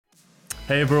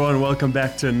Hey everyone, welcome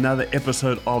back to another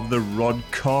episode of the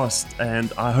Rodcast,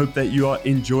 and I hope that you are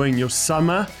enjoying your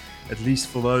summer, at least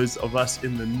for those of us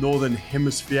in the Northern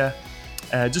Hemisphere.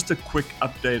 Just a quick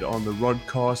update on the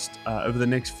Rodcast. Over the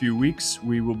next few weeks,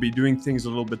 we will be doing things a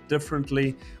little bit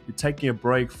differently. We're taking a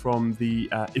break from the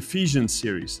Ephesians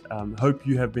series. Hope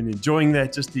you have been enjoying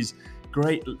that, just these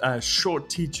great short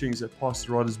teachings that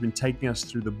Pastor Rod has been taking us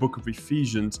through the book of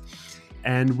Ephesians.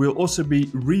 And we'll also be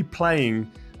replaying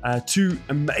two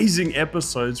amazing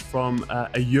episodes from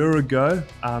a year ago.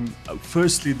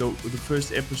 Firstly, the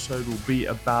first episode will be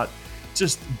about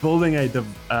just building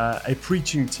a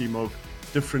preaching team of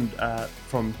different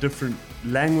from different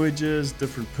languages,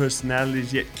 different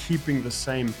personalities, yet keeping the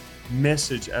same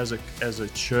message as a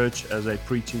church, as a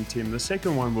preaching team. The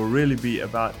second one will really be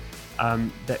about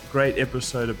that great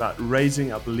episode about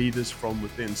raising up leaders from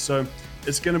within. So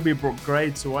it's going to be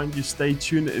great. So why don't you stay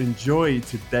tuned and enjoy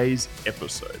today's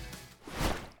episode.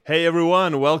 Hey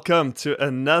everyone, welcome to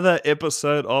another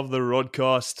episode of the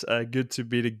Rodcast. Good to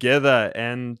be together.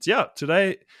 And yeah,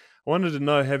 today I wanted to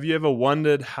know, have you ever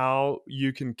wondered how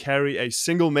you can carry a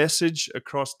single message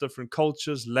across different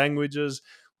cultures, languages,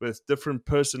 with different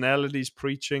personalities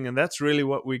preaching? And that's really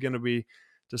what we're going to be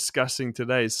discussing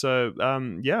today. So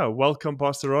welcome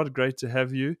Pastor Rod. Great to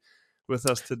have you with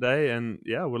us today. And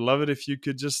yeah, would love it if you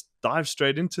could just dive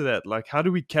straight into that. Like, how do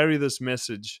we carry this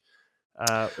message?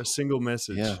 A single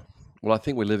message. Yeah. Well, I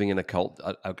think we're living in a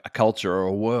culture or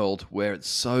a world where it's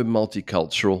so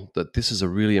multicultural that this is a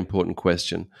really important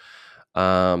question.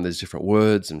 There's different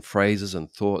words and phrases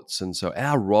and thoughts. And so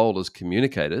our role as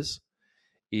communicators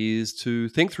is to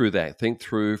think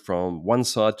through from one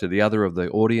side to the other of the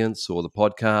audience or the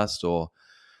podcast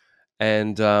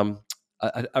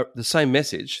the same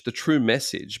message, the true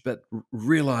message, but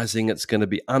realizing it's going to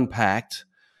be unpacked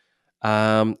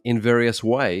in various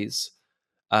ways.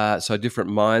 So different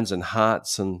minds and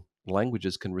hearts and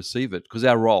languages can receive it, because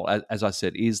our role, as I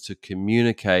said, is to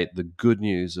communicate the good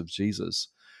news of Jesus.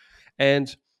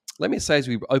 And let me say, as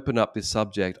we open up this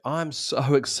subject, I'm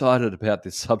so excited about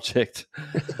this subject.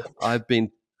 I've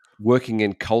been working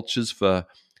in cultures for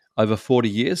over 40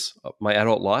 years of my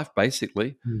adult life,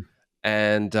 basically,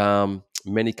 and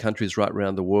many countries right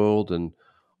around the world, and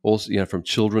also, from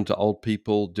children to old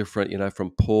people, different,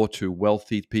 from poor to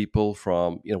wealthy people,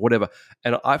 from, whatever.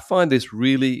 And I find this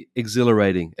really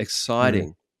exhilarating,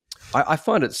 exciting. I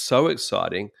find it so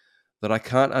exciting that I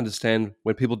can't understand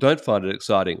when people don't find it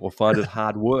exciting or find it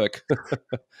hard work.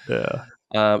 Yeah.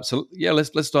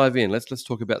 Let's dive in. Let's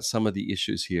talk about some of the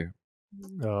issues here.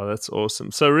 Oh, that's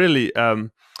awesome. So really,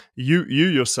 you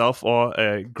yourself are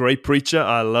a great preacher.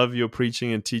 I love your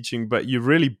preaching and teaching, but you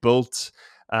really built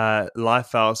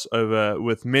Lifehouse over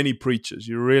with many preachers.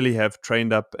 You really have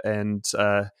trained up and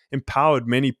empowered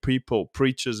many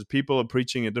preachers. People are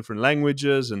preaching in different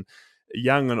languages, and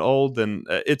young and old, and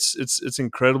it's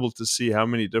incredible to see how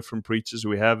many different preachers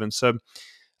we have. And so,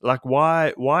 like,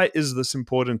 why is this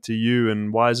important to you,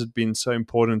 and why has it been so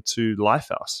important to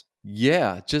Lifehouse?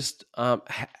 Yeah, just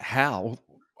how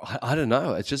I don't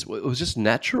know. It was just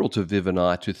natural to Viv and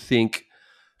I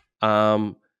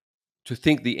um, to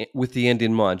think with the end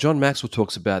in mind. John Maxwell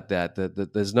talks about that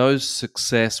there's no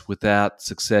success without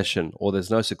succession, or there's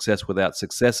no success without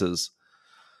successes.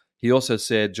 He also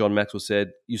said, John Maxwell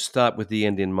said, you start with the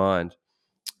end in mind.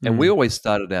 And we always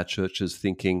started our churches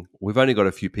thinking, we've only got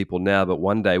a few people now, but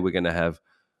one day we're going to have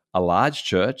a large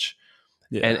church.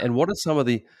 Yeah. And what are some of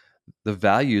the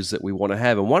values that we want to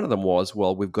have? And one of them was,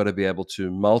 well, we've got to be able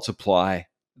to multiply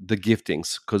the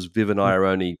giftings, because Viv and I are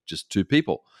only just two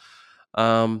people.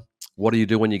 What do you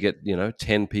do when you get,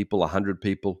 10 people, 100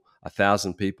 people,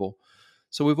 1,000 people?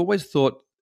 So we've always thought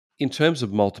in terms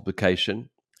of multiplication,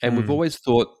 and we've always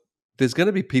thought there's going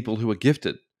to be people who are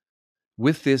gifted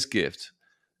with this gift.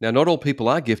 Now, not all people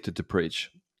are gifted to preach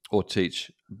or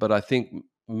teach, but I think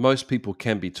most people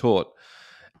can be taught.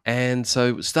 And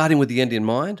so, starting with the end in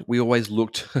mind, we always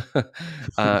looked,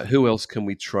 who else can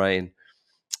we train?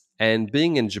 And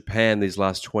being in Japan these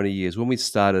last 20 years, when we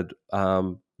started,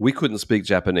 we couldn't speak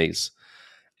Japanese.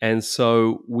 And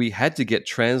so we had to get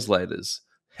translators.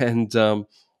 And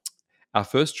our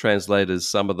first translators,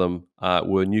 some of them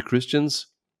were new Christians.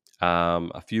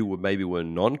 A few were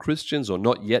non-Christians or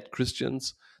not yet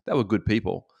Christians. They were good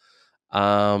people.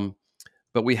 But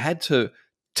we had to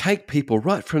take people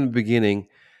right from the beginning,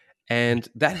 and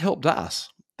that helped us.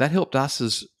 That helped us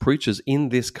as preachers in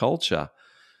this culture,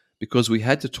 because we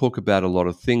had to talk about a lot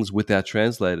of things with our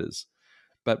translators.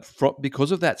 But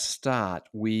because of that start,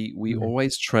 we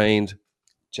always trained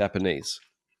Japanese.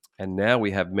 And now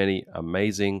we have many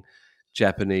amazing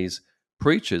Japanese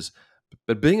preachers.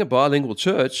 But being a bilingual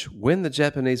church, when the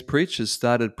Japanese preachers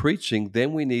started preaching,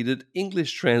 then we needed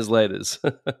English translators.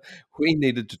 We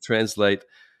needed to translate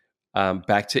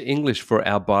back to English for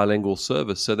our bilingual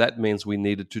service. So that means we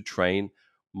needed to train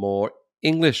more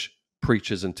English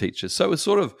preachers and teachers. So it was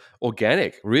sort of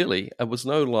organic, really. It was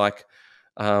no like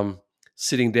um,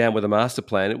 sitting down with a master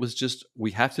plan. It was just,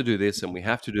 we have to do this and we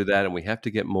have to do that and we have to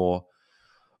get more.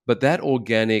 But that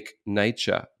organic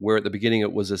nature, where at the beginning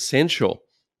it was essential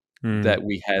Mm. that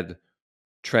we had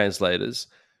translators,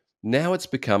 now it's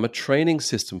become a training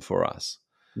system for us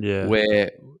Yeah. where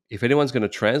if anyone's going to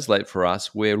translate for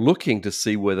us, we're looking to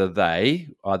see whether they,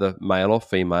 either male or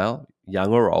female,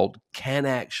 young or old, can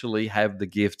actually have the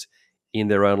gift in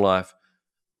their own life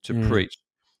to Mm. preach.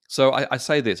 So I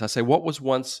say this, I say what was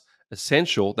once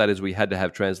essential, that is we had to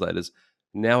have translators,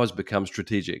 now has become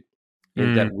strategic in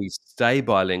Mm. that we stay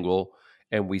bilingual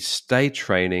and we stay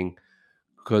training,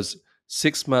 because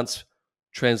 6 months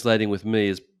translating with me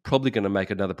is probably going to make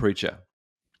another preacher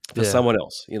for Yeah. someone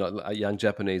else, a young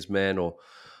Japanese man, or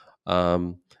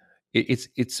um,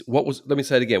 it's what was. Let me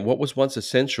say it again. What was once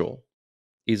essential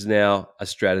is now a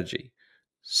strategy.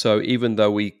 So even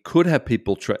though we could have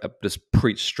people just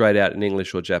preach straight out in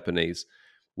English or Japanese,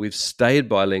 we've stayed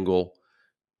bilingual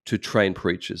to train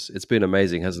preachers. It's been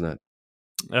amazing, hasn't it?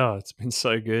 Oh, it's been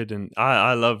so good. And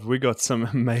I love, we got some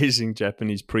amazing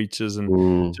Japanese preachers, and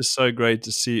Mm, just so great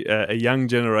to see a young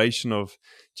generation of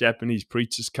Japanese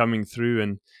preachers coming through.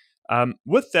 And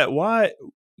with that, why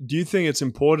do you think it's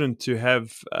important to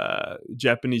have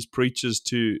Japanese preachers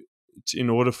in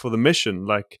order for the mission?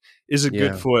 Like, is it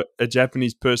good yeah. for a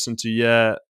Japanese person to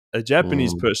hear a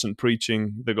Japanese Mm. person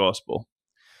preaching the gospel?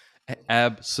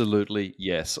 Absolutely,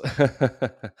 yes.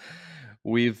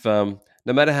 We've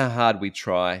no matter how hard we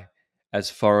try as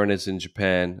foreigners in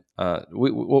Japan,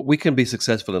 we can be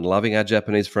successful in loving our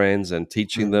Japanese friends and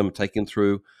teaching Mm. them, taking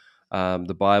through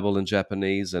the Bible in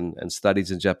Japanese and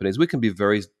studies in Japanese. We can be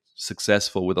very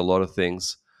successful with a lot of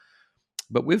things,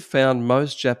 but we've found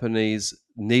most Japanese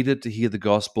needed to hear the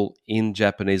gospel in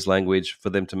Japanese language for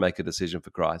them to make a decision for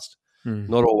Christ. Mm.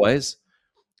 Not always,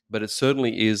 but it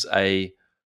certainly is a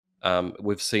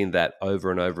we've seen that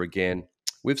over and over again.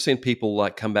 We've seen people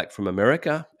like come back from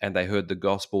America and they heard the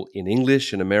gospel in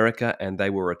English in America and they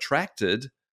were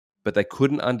attracted, but they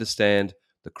couldn't understand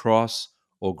the cross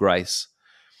or grace.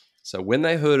 So when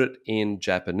they heard it in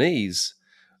Japanese,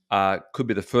 could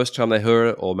be the first time they heard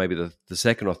it, or maybe the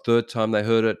second or third time they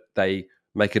heard it, they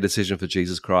make a decision for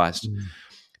Jesus Christ Mm.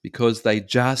 because they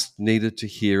just needed to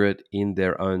hear it in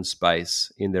their own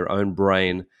space, in their own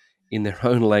brain, in their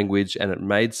own language, and it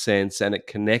made sense and it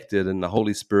connected, and the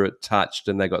Holy Spirit touched,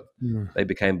 and Mm. they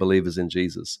became believers in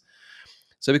Jesus.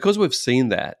 So because we've seen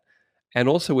that, and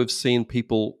also we've seen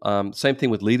people, same thing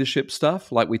with leadership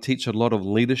stuff. Like we teach a lot of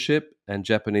leadership, and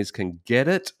Japanese can get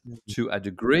it to a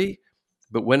degree.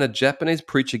 But when a Japanese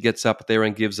preacher gets up there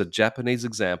and gives a Japanese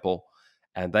example,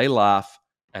 and they laugh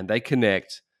and they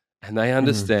connect and they Mm.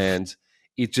 understand,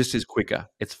 it just is quicker.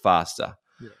 It's faster.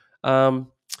 Yeah.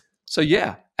 Um, so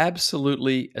yeah,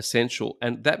 absolutely essential,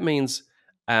 and that means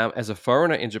as a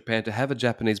foreigner in Japan to have a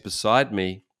Japanese beside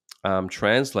me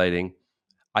translating.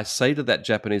 I say to that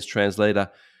Japanese translator,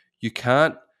 you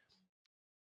can't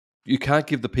you can't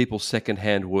give the people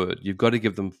secondhand word. You've got to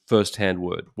give them first-hand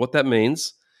word. What that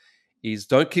means is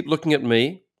don't keep looking at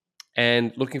me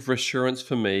and looking for assurance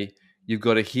for me. You've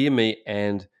got to hear me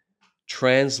and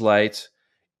translate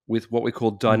with what we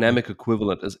call Mm. dynamic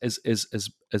equivalent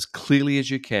as clearly as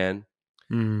you can,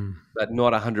 Mm. but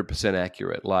not 100%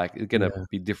 accurate. Like it's going to Yeah.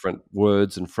 be different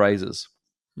words and phrases.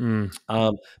 Mm.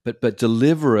 But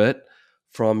deliver it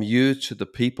from you to the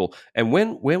people. And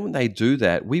when they do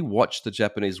that, we watch the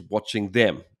Japanese watching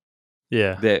them.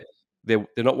 Yeah. They're they're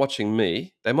not watching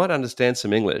me. They might understand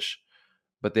some English,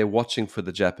 but they're watching for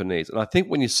the Japanese. And I think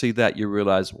when you see that, you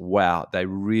realize, wow, they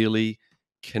really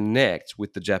connect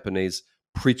with the Japanese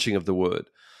preaching of the word.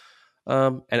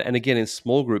 And again, in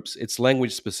small groups, it's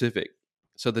language specific.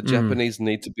 So the Mm. Japanese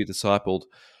need to be discipled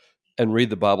and read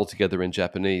the Bible together in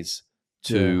Japanese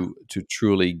Yeah. to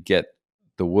truly get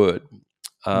the word.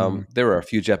 Mm. There are a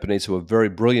few Japanese who are very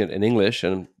brilliant in English,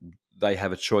 and they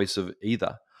have a choice of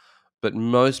either. But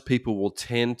most people will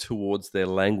tend towards their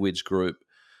language group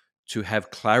to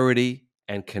have clarity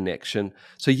and connection.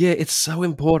 So yeah, it's so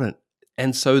important.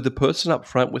 And so the person up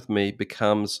front with me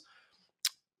becomes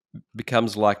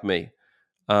like me.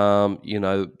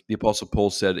 The Apostle Paul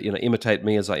said, imitate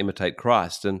me as I imitate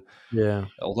Christ. And Yeah.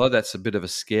 although that's a bit of a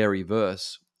scary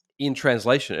verse, in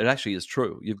translation, it actually is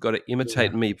true. You've got to Yeah.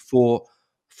 imitate me for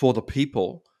the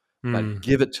people, but Mm.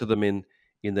 give it to them in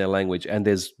their language, and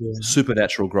there's Yeah.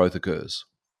 supernatural growth occurs.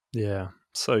 Yeah,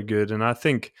 so good. And I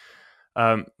think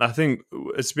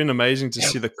it's been amazing to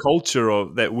see the culture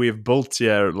of that we've built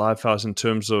here at Lifehouse in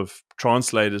terms of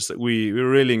translators. That we're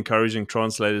really encouraging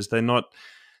translators. They're not.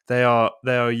 They are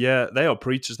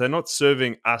preachers. They're not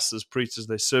serving us as preachers.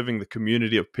 They're serving the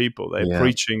community of people. They're Yeah,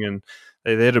 preaching, and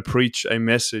they're there to preach a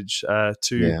message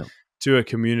yeah. to a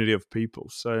community of people.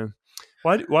 So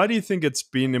why do you think it's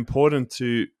been important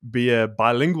to be a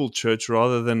bilingual church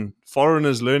rather than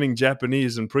foreigners learning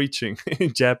Japanese and preaching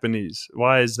in Japanese?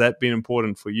 Why has that been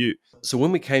important for you? So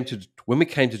when we came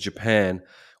to Japan,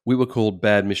 we were called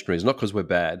bad missionaries, not because we're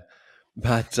bad,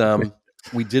 but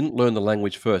we didn't learn the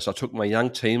language first. I took my young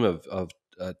team of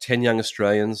 10 young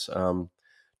Australians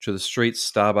to the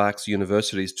streets, Starbucks,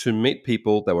 universities to meet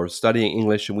people that were studying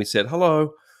English, and we said,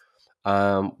 "Hello,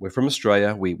 we're from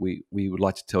Australia. We would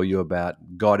like to tell you about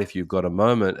God if you've got a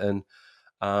moment." And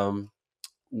um,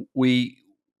 we,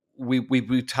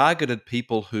 we targeted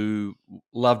people who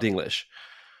loved English.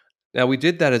 Now we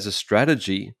did that as a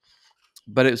strategy,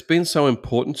 but it's been so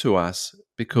important to us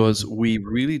because Mm, we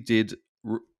really did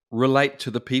relate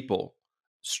to the people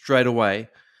straight away,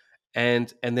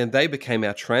 and then they became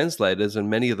our translators, and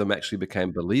many of them actually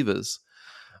became believers.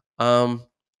 Um,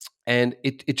 and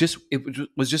it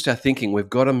was just our thinking. We've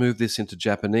got to move this into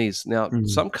Japanese. Now, mm,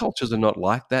 some cultures are not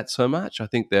like that so much. I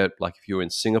think they're like if you're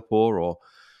in Singapore or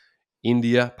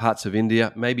India, parts of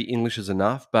India, maybe English is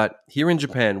enough. But here in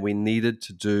Japan, we needed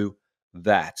to do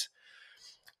that.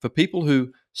 For people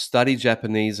who study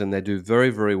Japanese and they do very,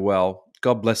 very well,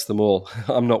 God bless them all.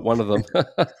 I'm not one of them.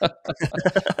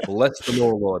 Bless them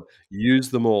all, Lord. Use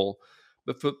them all.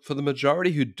 But for the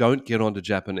majority who don't get onto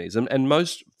Japanese, and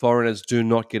most foreigners do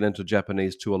not get into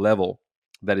Japanese to a level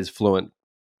that is fluent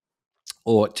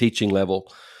or teaching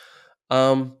level,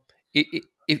 um,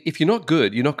 if you're not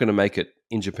good, you're not going to make it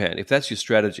in Japan. If that's your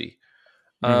strategy,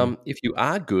 mm, if you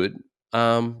are good,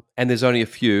 and there's only a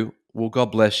few, well,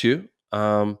 God bless you.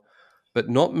 But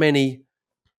not many.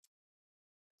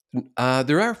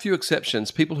 There are a few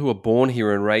exceptions. People who are born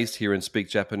here and raised here and speak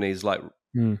Japanese like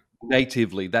mm,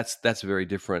 natively. That's very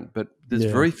different. But there's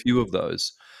yeah, very few of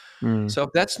those. mm, So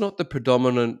if that's not the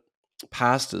predominant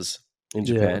pastors in yeah,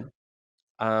 Japan,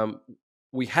 um,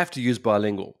 we have to use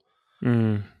bilingual.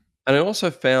 mm, And I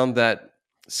also found that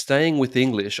staying with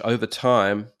English over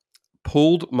time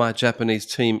pulled my Japanese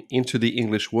team into the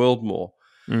English world more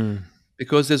mm,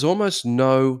 because there's almost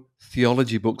no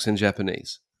theology books in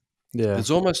Japanese. yeah,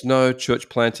 There's almost no church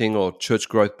planting or church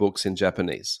growth books in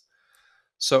Japanese.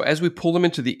 So as we pull them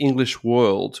into the English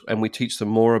world and we teach them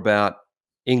more about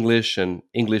English and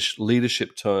English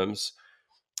leadership terms,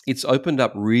 it's opened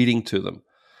up reading to them.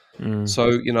 mm, So,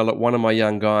 like one of my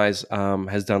young guys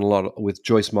has done a lot with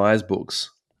Joyce Meyer's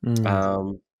books, mm,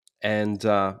 um, and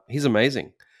he's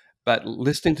amazing. But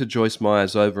listening to Joyce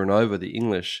Meyer's over and over, the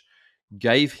English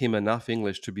gave him enough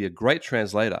English to be a great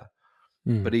translator,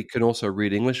 mm, but he can also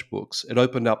read English books. It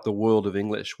opened up the world of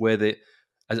English, where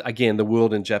again, the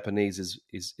world in Japanese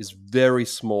is very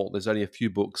small. There's only a few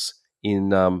books in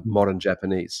mm, modern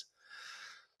Japanese.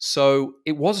 So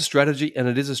it was a strategy, and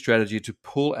it is a strategy to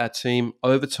pull our team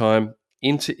over time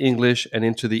into English and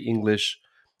into the English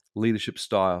leadership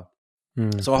style.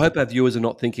 mm, So I hope our viewers are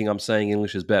not thinking I'm saying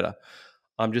English is better.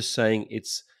 I'm just saying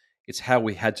it's how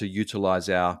we had to utilize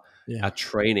our yeah,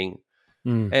 training.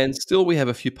 mm, And still, we have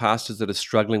a few pastors that are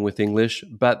struggling with English,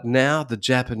 but now the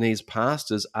Japanese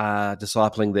pastors are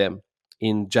discipling them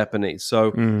in Japanese.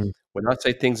 So mm, when I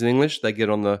say things in English, they get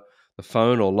on the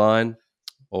phone or line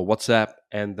or WhatsApp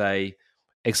and they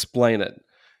explain it.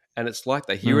 And it's like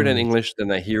they hear it in mm, English, then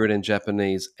they hear it in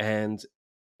Japanese, and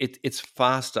it's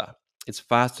faster. It's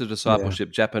faster yeah,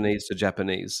 discipleship, Japanese to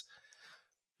Japanese.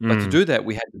 But to mm, do that,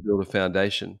 we had to build a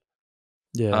foundation.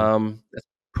 yeah, That's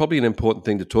probably an important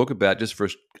thing to talk about just for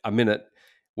a minute.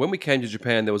 When we came to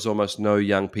Japan, there was almost no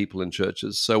young people in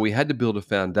churches. So we had to build a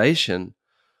foundation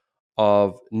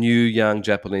of new young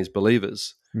Japanese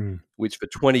believers, mm, which for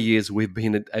 20 years we've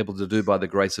been able to do by the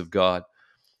grace of God.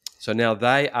 So now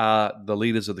they are the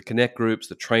leaders of the connect groups,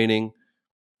 the training.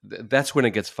 That's when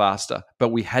it gets faster. But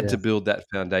we had yeah, to build that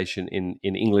foundation in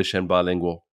English and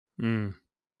bilingual. mm,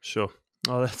 sure.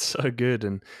 Oh, that's so good.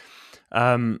 And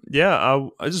yeah,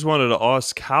 I just wanted to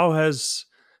ask,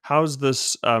 how's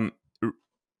this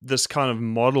this kind of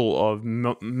model of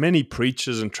many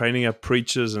preachers and training up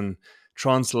preachers and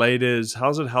translators,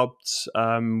 how's it helped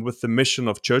with the mission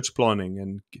of church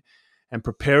planning and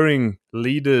preparing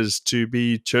leaders to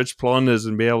be church planners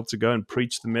and be able to go and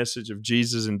preach the message of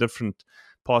Jesus in different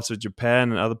parts of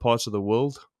Japan and other parts of the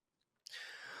world?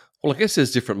 Well, I guess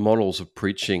there's different models of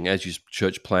preaching as you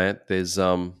church plant. There's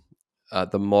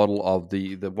the model of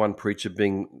the one preacher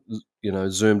being,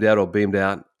 zoomed out or beamed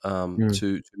out Mm.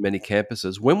 to many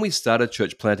campuses. When we started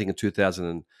church planting in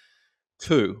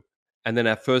 2002, and then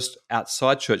our first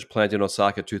outside church plant in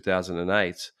Osaka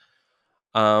 2008,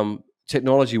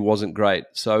 technology wasn't great.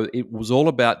 So it was all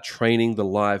about training the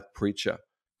live preacher.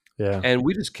 Yeah. And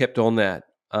we just kept on that.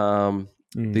 Mm.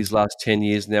 These last 10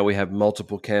 years now, we have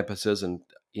multiple campuses and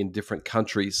in different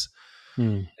countries,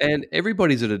 Mm. and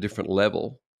everybody's at a different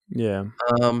level. Yeah.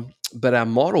 But our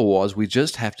model was we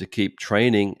just have to keep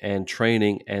training and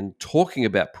talking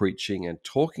about preaching and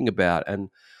talking about. And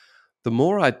the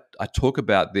more I talk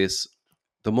about this,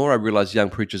 the more I realize young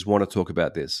preachers want to talk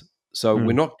about this. So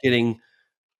we're Mm. not getting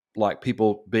like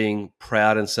people being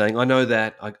proud and saying, I know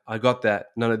that, I got that.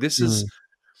 No, Mm.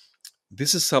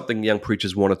 this is something young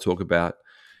preachers want to talk about,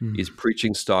 Mm. is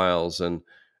preaching styles and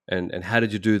how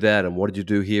did you do that and what did you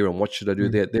do here and what should I do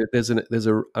Mm. there. There's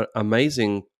a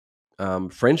amazing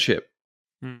friendship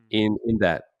Mm.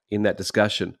 in that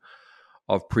discussion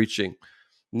of preaching.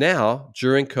 Now,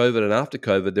 during COVID and after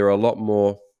COVID, there are a lot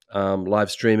more live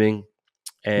streaming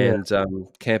Yeah. and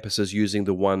campuses using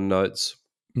the OneNotes.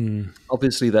 Mm.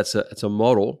 Obviously, it's a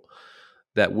model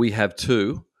that we have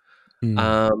too.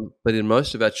 Mm. But in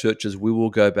most of our churches, we will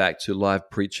go back to live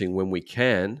preaching when we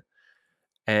can.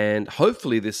 And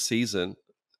hopefully, this season,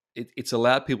 it's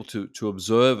allowed people to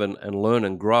observe and learn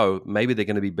and grow. Maybe they're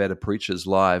going to be better preachers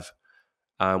live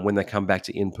when they come back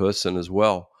to in person as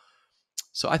well.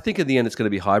 So I think in the end, it's going to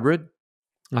be hybrid.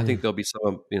 I think Mm. there'll be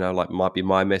some, like might be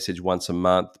my message once a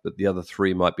month, but the other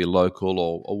three might be local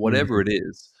or whatever Mm. it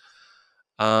is.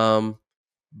 Um,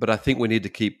 but I think we need to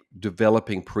keep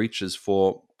developing preachers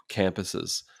for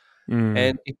campuses. Mm.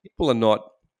 And if people are not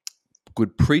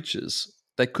good preachers,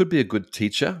 they could be a good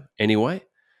teacher anyway.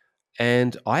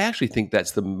 And I actually think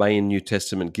that's the main New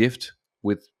Testament gift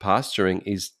with pastoring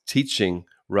is teaching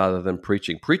rather than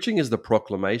preaching. Preaching is the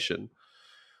proclamation,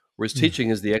 whereas Mm. teaching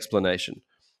is the explanation.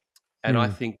 And I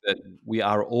Mm. think that we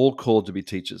are all called to be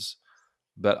teachers,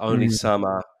 but only Mm. some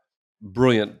are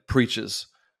brilliant preachers.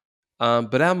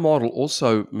 But our model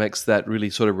also makes that really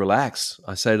sort of relax.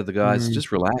 I say to the guys, Mm.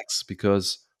 just relax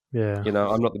because, Yeah.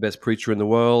 I'm not the best preacher in the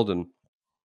world and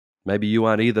maybe you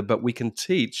aren't either, but we can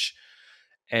teach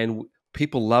and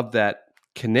people love that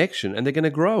connection and they're going to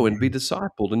grow and be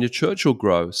discipled and your church will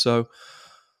grow. So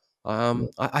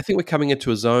I think we're coming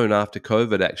into a zone after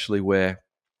COVID actually where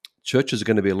churches are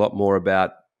going to be a lot more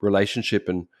about relationship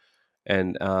and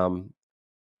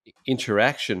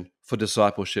interaction for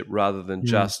discipleship rather than Mm.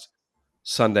 just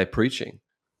Sunday preaching.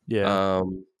 Yeah.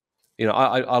 Um,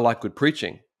 I like good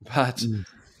preaching, but Mm.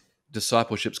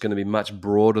 discipleship's going to be much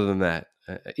broader than that,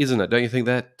 isn't it? Don't you think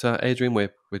that, Adrian?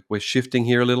 We're shifting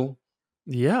here a little.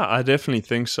 Yeah, I definitely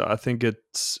think so. I think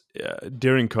it's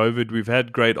during COVID, we've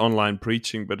had great online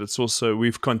preaching, but it's also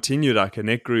we've continued our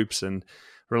connect groups and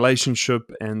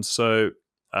relationship, and so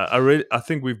I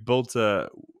think we've built a.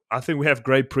 I think we have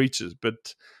great preachers,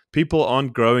 but people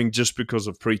aren't growing just because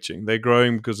of preaching. They're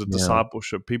growing because of Yeah.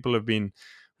 discipleship.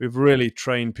 We've really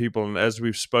trained people, and as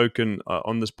we've spoken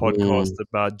on this podcast Mm,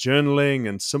 about journaling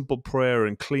and simple prayer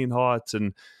and clean hearts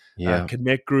and yeah.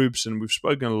 connect groups, and we've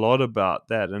spoken a lot about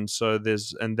that. And so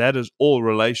that is all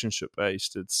relationship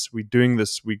based. We're doing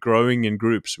this, we're growing in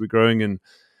groups, we're growing in,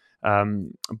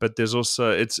 but there's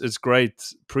also it's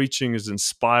great. Preaching is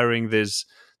inspiring. There's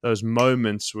those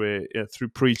moments where through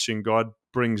preaching, God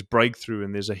brings breakthrough,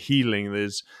 and there's a healing.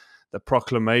 There's the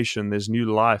proclamation. There's new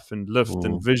life and lift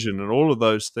and Mm, vision and all of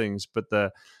those things. But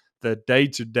the day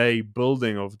to day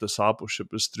building of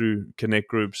discipleship is through connect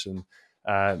groups and.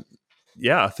 Uh,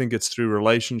 yeah, I think it's through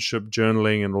relationship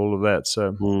journaling and all of that.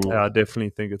 So mm, yeah, I definitely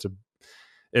think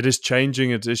it is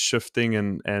changing, it is shifting,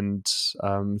 and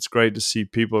it's great to see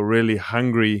people really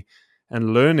hungry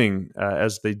and learning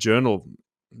as they journal,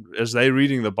 as they're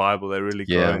reading the Bible, they're really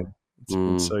yeah. growing. It's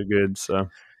Mm. so good. So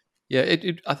Yeah,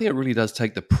 I think it really does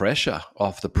take the pressure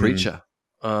off the mm, preacher.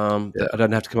 That I yeah,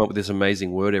 don't have to come up with this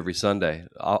amazing word every Sunday.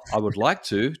 I would like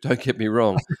to, don't get me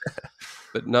wrong,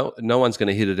 but no one's going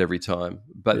to hit it every time.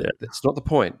 But yeah, that's not the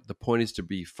point. The point is to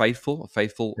be faithful, a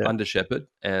faithful yeah, under shepherd,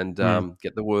 and mm,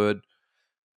 get the word.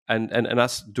 And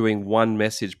us doing one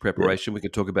message yeah, preparation, we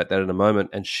can talk about that in a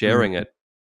moment, and sharing mm, it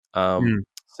mm,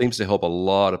 seems to help a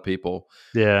lot of people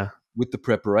yeah, with the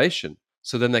preparation.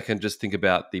 So then they can just think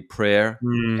about the prayer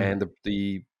mm. and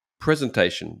the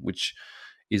presentation, which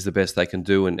is the best they can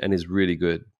do and is really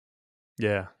good.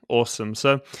 Yeah, awesome.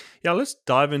 So, yeah, let's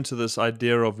dive into this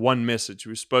idea of one message.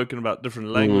 We've spoken about different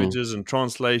Mm, languages and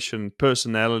translation,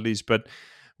 personalities, but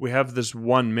we have this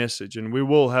one message, and we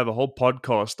will have a whole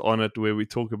podcast on it where we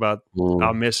talk about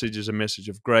our message is a message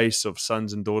of grace, of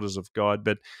sons and daughters of God.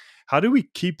 But how do we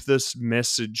keep this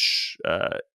message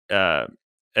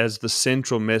as the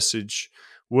central message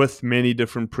with many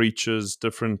different preachers,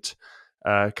 different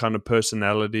kind of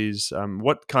personalities?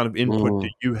 What kind of input do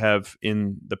you have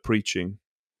in the preaching?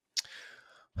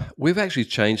 We've actually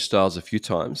changed styles a few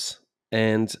times,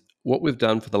 and what we've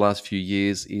done for the last few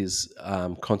years is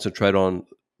concentrate on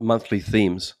monthly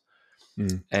themes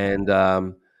and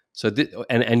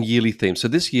and yearly themes. So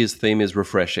this year's theme is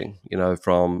refreshing.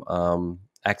 From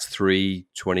Acts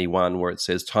 3:21, where it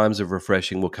says, "Times of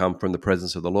refreshing will come from the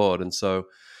presence of the Lord." And so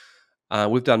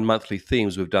we've done monthly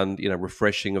themes. We've done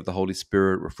refreshing of the Holy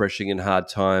Spirit, refreshing in hard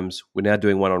times. We're now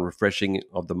doing one on refreshing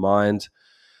of the mind.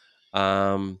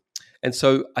 And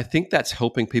so I think that's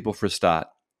helping people for a start,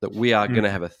 that we are going to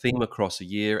have a theme across a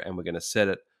year and we're going to set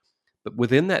it. But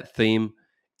within that theme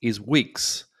is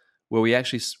weeks where we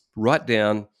actually write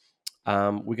down,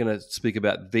 we're going to speak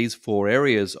about these 4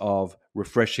 areas of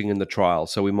refreshing in the trial.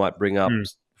 So we might bring up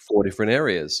 4 different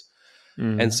areas.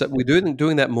 And so we're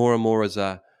doing that more and more as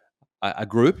a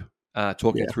group,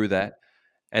 talking through that.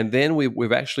 And then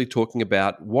we're actually talking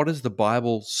about what is the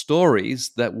Bible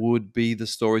stories that would be the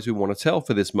stories we want to tell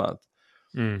for this month.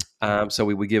 So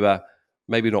we would give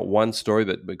maybe not one story,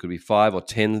 but it could be 5 or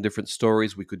 10 different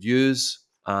stories we could use.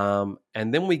 And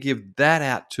then we give that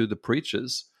out to the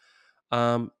preachers,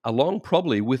 along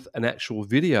probably with an actual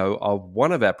video of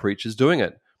one of our preachers doing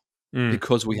it,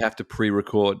 because we have to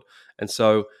pre-record. And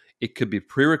so it could be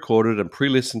pre-recorded and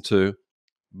pre-listened to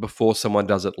before someone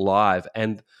does it live.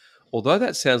 And although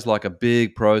that sounds like a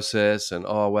big process and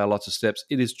lots of steps,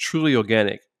 it is truly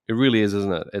organic. It really is,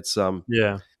 isn't it?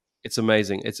 It's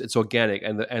amazing. It's organic,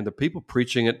 and the people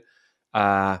preaching it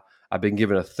have been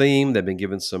given a theme. They've been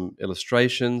given some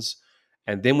illustrations,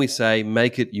 and then we say,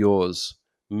 make it yours.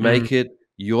 Make it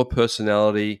your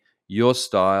personality, your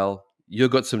style.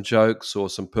 You've got some jokes or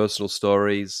some personal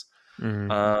stories,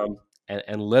 and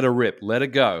let her rip. Let her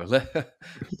go.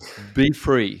 Be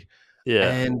free.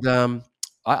 And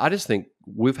I just think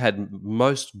we've had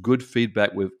most good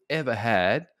feedback we've ever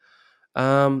had.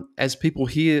 As people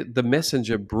hear the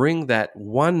messenger bring that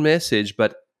one message,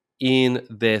 but in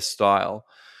their style.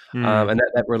 And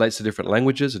that relates to different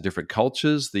languages and different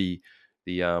cultures. The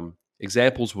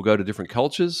examples will go to different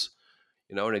cultures.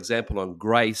 An example on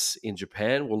grace in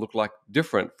Japan will look like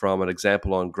different from an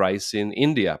example on grace in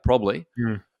India, probably.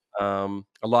 A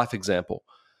life example.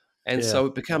 And so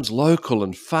it becomes local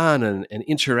and fun and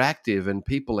interactive, and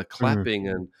people are clapping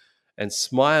and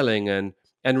smiling and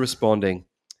responding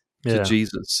to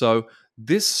Jesus. So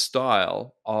this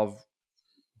style of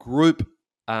group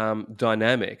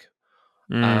dynamic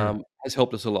has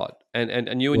helped us a lot.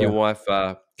 And you and your wife,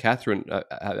 Catherine, are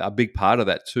a big part of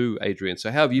that too, Adrian.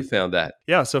 So how have you found that?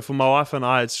 Yeah, so for my wife and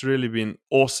I, it's really been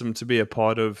awesome to be a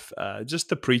part of just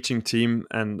the preaching team.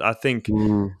 And I think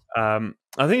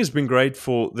it's been great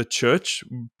for the church,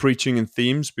 preaching in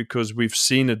themes, because we've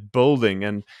seen it building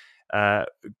and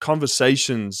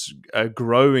conversations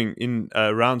growing in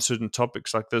around certain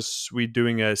topics like this. We're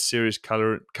doing a series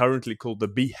currently called the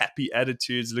Be Happy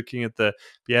Attitudes, looking at the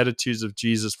Beatitudes of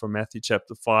Jesus from Matthew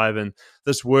chapter 5. And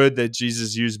this word that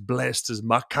Jesus used, blessed, is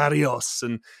makarios.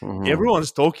 And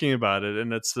everyone's talking about it.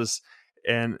 And it's this,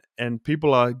 and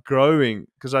people are growing,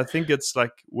 because I think it's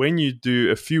like when you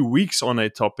do a few weeks on a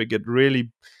topic, it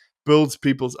really builds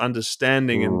people's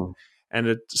understanding, and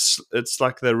it's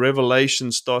like the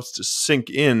revelation starts to sink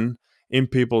in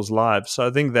people's lives. So I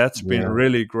think that's been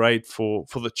really great for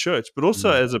the church, but also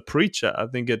as a preacher, I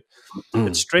think it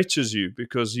stretches you,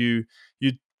 because you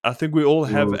I think we all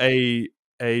have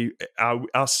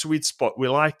our sweet spot. We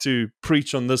like to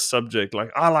preach on this subject.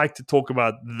 Like, I like to talk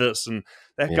about this, and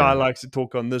that guy likes to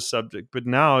talk on this subject. But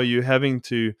now you're having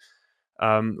to,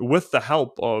 with the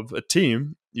help of a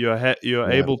team, you're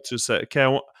able to say, okay,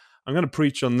 I'm going to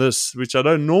preach on this, which I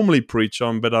don't normally preach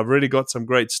on, but I've already got some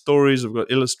great stories. I've got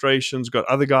illustrations, got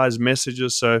other guys'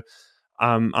 messages. So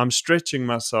I'm stretching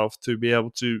myself to be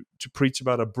able to preach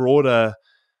about a broader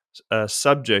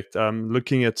subject,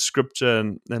 looking at scripture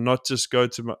and not just go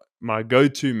to my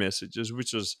go-to messages,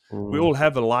 which is we all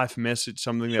have a life message,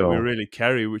 something that we really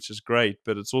carry, which is great,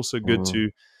 but it's also good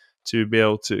to be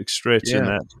able to stretch in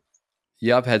that.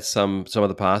 Yeah, I've had some of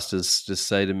the pastors just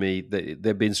say to me that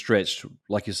they've been stretched,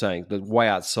 like you're saying, they're way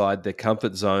outside their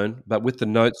comfort zone. But with the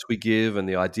notes we give and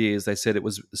the ideas, they said it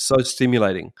was so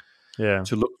stimulating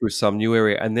to look through some new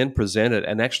area and then present it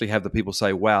and actually have the people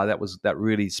say, wow, that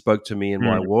really spoke to me in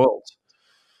my world.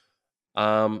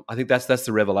 I think that's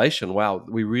the revelation. Wow,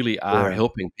 we really are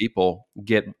helping people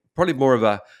get probably more of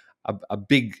a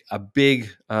big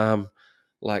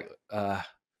like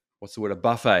what's the word? A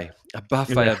buffet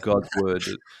Yeah. of God's word.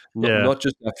 Not Yeah. not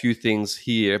just a few things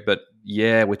here, but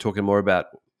yeah, we're talking more about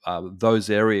those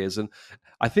areas. And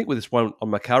I think with this one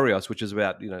on Makarios, which is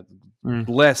about Mm.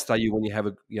 blessed are you when you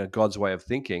have God's way of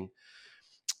thinking,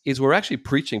 is we're actually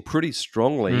preaching pretty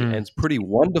strongly Mm. and pretty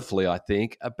wonderfully, I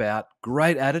think, about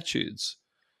great attitudes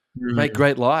make Mm.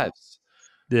 great lives.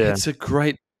 Yeah. It's a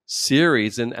great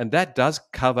series, and that does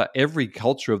cover every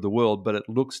culture of the world, but it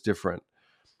looks different.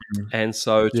 Mm. And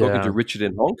so, talking to Yeah. Richard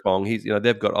in Hong Kong,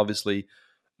 they've got obviously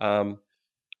um,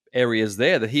 areas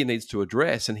there that he needs to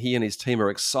address, and he and his team are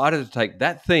excited to take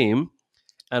that theme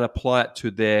and apply it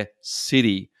to their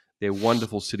city, their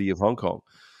wonderful city of Hong Kong.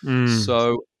 Mm.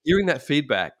 So, hearing that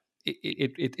feedback,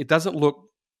 it doesn't look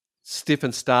stiff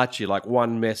and starchy like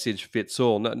one message fits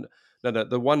all. No, no, no.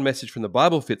 The one message from the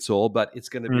Bible fits all, but it's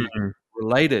going to be Mm.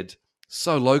 related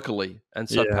so locally and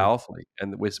so Yeah. powerfully,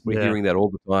 and we're Yeah. hearing that all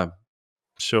the time.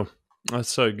 Sure. That's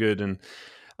so good. And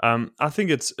I think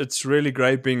it's really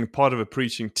great being part of a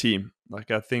preaching team.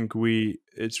 Like I think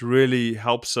it really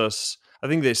helps us. I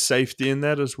think there's safety in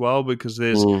that as well because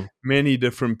there's Mm, many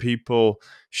different people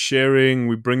sharing.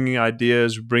 We're bringing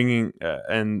ideas, bringing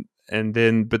and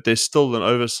then but there's still an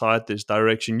oversight. There's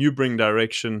direction. You bring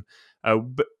direction,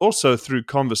 but also through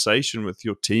conversation with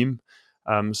your team.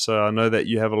 So I know that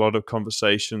you have a lot of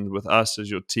conversations with us as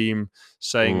your team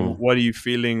saying, mm. what are you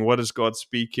feeling? What is God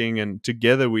speaking? And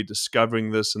together we're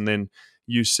discovering this, and then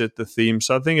you set the theme.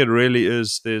 So I think it really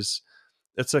is,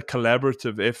 it's a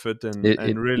collaborative effort and Yeah,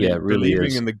 really it really believing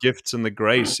is. in the gifts and the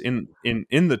grace in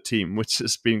the team, which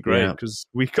has been great Yeah, because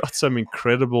we got some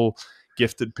incredible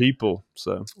gifted people.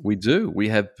 So, we do. We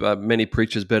have many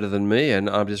preachers better than me, and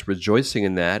I'm just rejoicing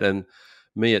in that. And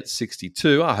me at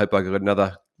 62, I hope I got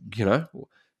another, you know,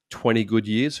 20 good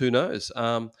years. Who knows?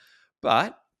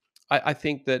 But I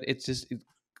think that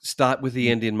start with the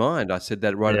end in mind. I said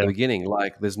that right at the yeah. beginning.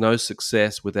 Like, there's no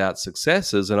success without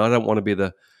successes, and I don't want to be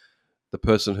the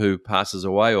person who passes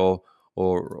away Mm.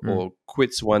 or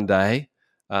quits one day.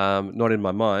 Not in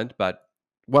my mind, but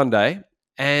one day,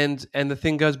 and the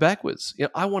thing goes backwards.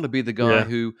 I want to be the guy Yeah.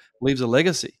 who leaves a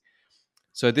legacy.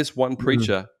 So this one Mm.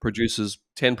 preacher produces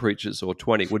 10 preachers or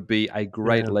 20 would be a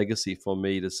great Yeah. legacy for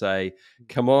me to say,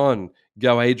 come on,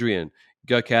 go Adrian,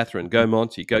 go Catherine, go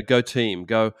Monty, go team,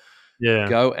 Yeah.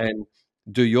 go and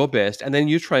do your best, and then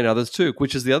you train others too,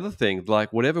 which is the other thing.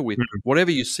 Like, Mm.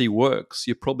 whatever you see works,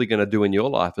 you're probably going to do in your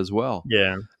life as well.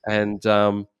 Yeah. And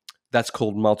that's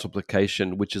called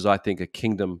multiplication, which is, I think, a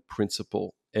kingdom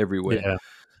principle everywhere. Yeah.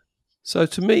 So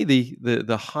to me,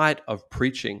 the height of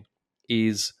preaching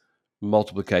is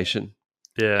multiplication,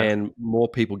 Yeah. and more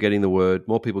people getting the word,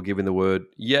 more people giving the word.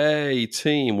 Yay,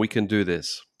 team, we can do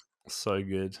this. So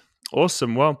good.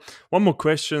 Awesome. Well, one more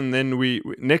question, then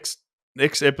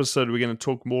next episode we're going to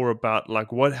talk more about like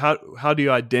how do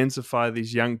you identify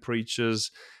these young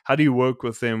preachers? How do you work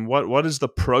with them? What is the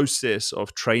process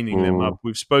of training them up? Mm,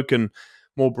 We've spoken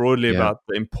more broadly yeah. about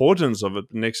the importance of it.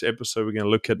 The next episode we're going to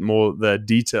look at more the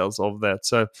details of that.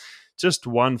 So just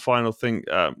one final thing.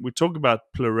 We talk about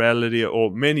plurality or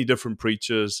many different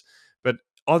preachers, but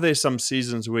are there some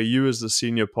seasons where you as the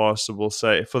senior pastor will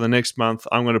say, for the next month,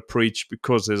 I'm going to preach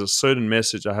because there's a certain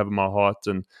message I have in my heart?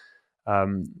 And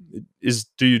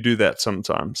do you do that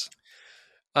sometimes?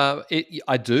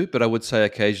 I do, but I would say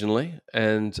occasionally.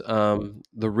 And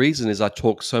the reason is I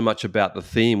talk so much about the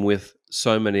theme with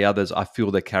so many others, I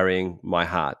feel they're carrying my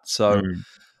heart. So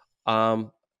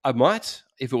Mm. I might,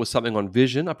 if it was something on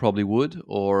vision, I probably would,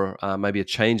 or maybe a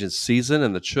change in season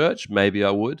in the church, maybe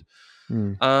I would.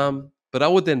 Mm. But I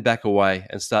would then back away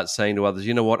and start saying to others,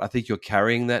 you know what? I think you're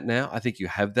carrying that now. I think you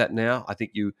have that now. I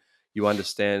think you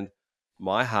understand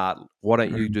my heart. Why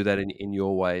don't you Mm. do that in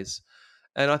your ways?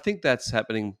 And I think that's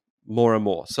happening more and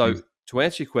more. So Mm. to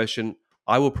answer your question,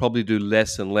 I will probably do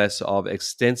less and less of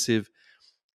extensive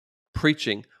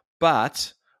preaching,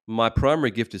 but my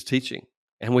primary gift is teaching.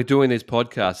 And we're doing these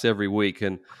podcasts every week.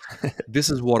 And this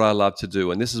is what I love to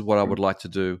do, and this is what I would like to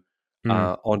do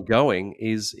Mm. ongoing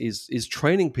is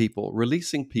training people,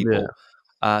 releasing Yeah. people,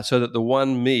 so that the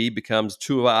one me becomes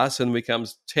two of us, and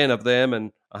becomes 10 of them,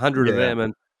 and 100 of Yeah. them,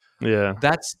 and Yeah.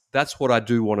 that's what I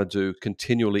do want to do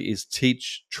continually is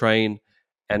teach, train,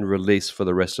 and release for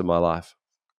the rest of my life.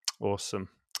 Awesome.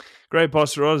 Great,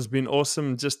 Pastor Rod. It's been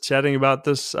awesome just chatting about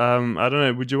this. I don't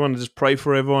know. Would you want to just pray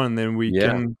for everyone and then we Yeah.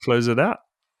 can close it out?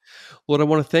 Lord, I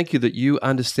want to thank you that you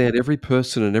understand every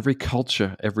person and every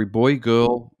culture, every boy,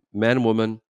 girl, man, and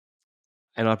woman.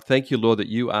 And I thank you, Lord, that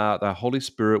you are the Holy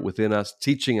Spirit within us,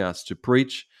 teaching us to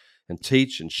preach and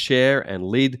teach and share and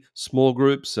lead small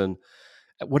groups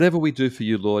whatever we do for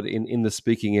you, Lord, in the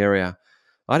speaking area,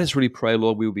 I just really pray,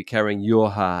 Lord, we will be carrying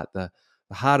your heart, the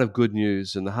heart of good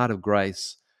news and the heart of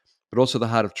grace, but also the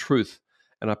heart of truth.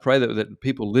 And I pray that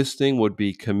people listening would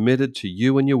be committed to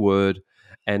you and your word,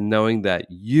 and knowing that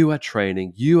you are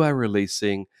training, you are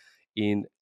releasing in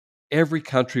every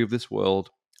country of this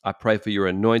world. I pray for your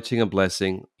anointing and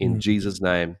blessing in Jesus'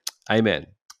 name. Amen.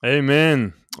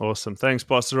 Amen. Awesome. Thanks,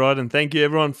 Pastor Rod. And thank you,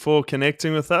 everyone, for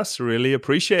connecting with us. Really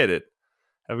appreciate it.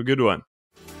 Have a good one.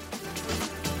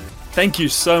 Thank you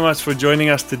so much for joining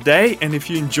us today. And if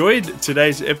you enjoyed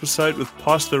today's episode with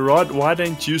Pastor Rod, why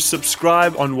don't you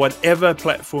subscribe on whatever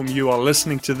platform you are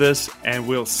listening to this, and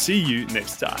we'll see you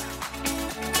next time.